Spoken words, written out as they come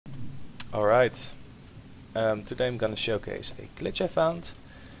Alright, today I'm going to showcase a glitch I found.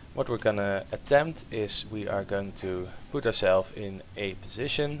 What we're going to attempt is we are going to put ourselves in a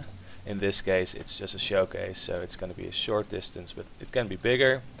position. In this case it's just a showcase, so it's going to be a short distance, but it can be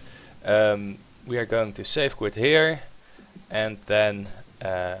bigger. We are going to save quit here, and then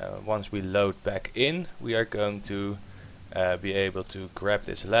once we load back in, we are going to be able to grab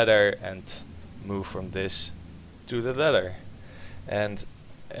this ladder and move from this to the ladder. And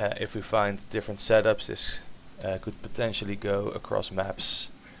if we find different setups, this could potentially go across maps,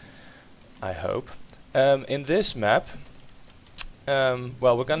 I hope. In this map,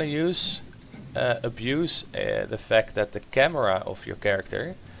 well, we're gonna abuse the fact that the camera of your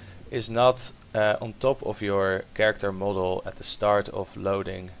character is not on top of your character model at the start of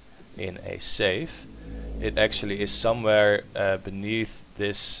loading in a save. It actually is somewhere beneath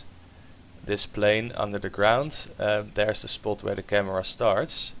this plane under the ground. There's the spot where the camera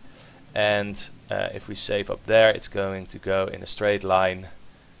starts, and if we save up there, it's going to go in a straight line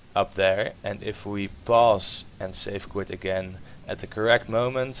up there. And if we pause and save quit again at the correct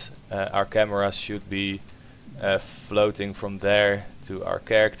moment, our camera should be floating from there to our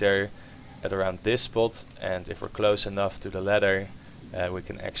character at around this spot, and if we're close enough to the ladder, we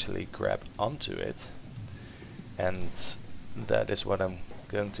can actually grab onto it. And that is what I'm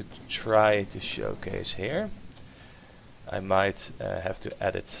going to try to showcase here. I might have to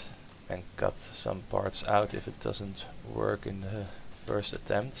edit and cut some parts out if it doesn't work in the first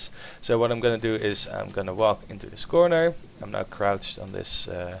attempts. So what I'm going to do is I'm going to walk into this corner. I'm now crouched on this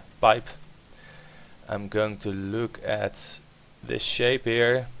pipe. I'm going to look at this shape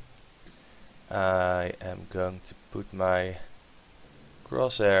here. I am going to put my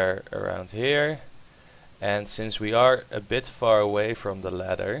crosshair around here. And since we are a bit far away from the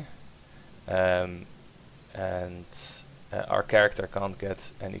ladder, and our character can't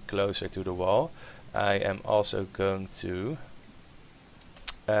get any closer to the wall, I am also going to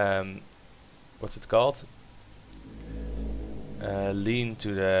what's it called? Lean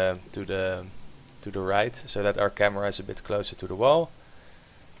to the right, so that our camera is a bit closer to the wall,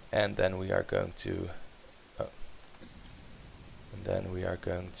 and then we are going to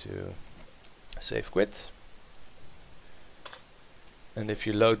save quit. And if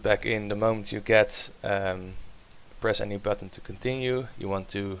you load back in, the moment you get press any button to continue, you want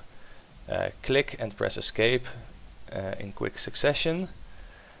to click and press escape in quick succession.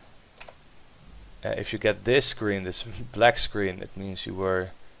 If you get this screen, this black screen, it means you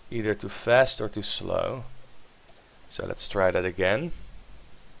were either too fast or too slow. So let's try that again.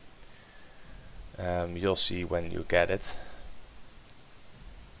 You'll see when you get it.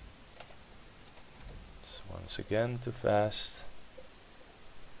 It's once again too fast.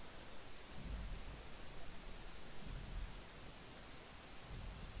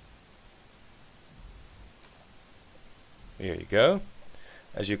 Here you go.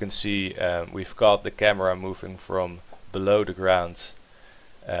 As you can see, we've got the camera moving from below the ground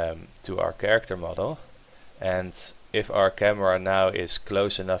to our character model. And if our camera now is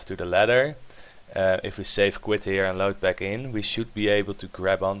close enough to the ladder, if we save quit here and load back in, we should be able to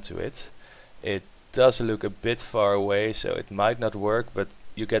grab onto it. It does look a bit far away, so it might not work, but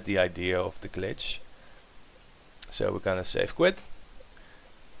you get the idea of the glitch. So we're gonna save quit.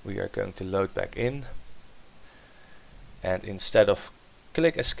 We are going to load back in. And instead of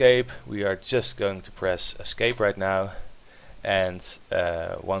click escape, we are just going to press escape right now. And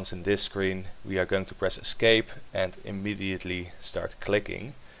once in this screen, we are going to press escape and immediately start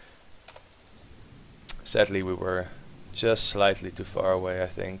clicking. Sadly, we were just slightly too far away, I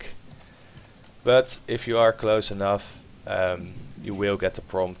think. But if you are close enough, you will get the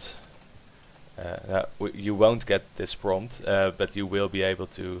prompt. You won't get this prompt, but you will be able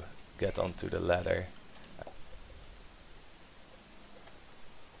to get onto the ladder.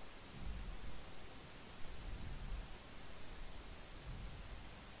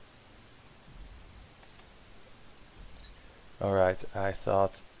 Alright, I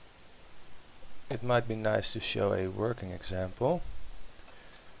thought it might be nice to show a working example.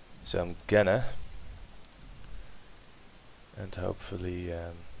 So I'm gonna, and hopefully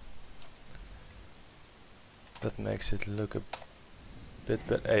that makes it look a bit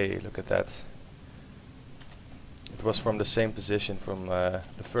better. Hey, look at that. It was from the same position from the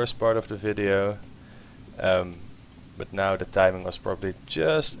first part of the video, but now the timing was probably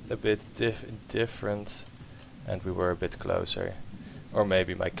just a bit different. And we were a bit closer, or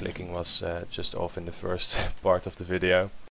maybe my clicking was just off in the first part of the video.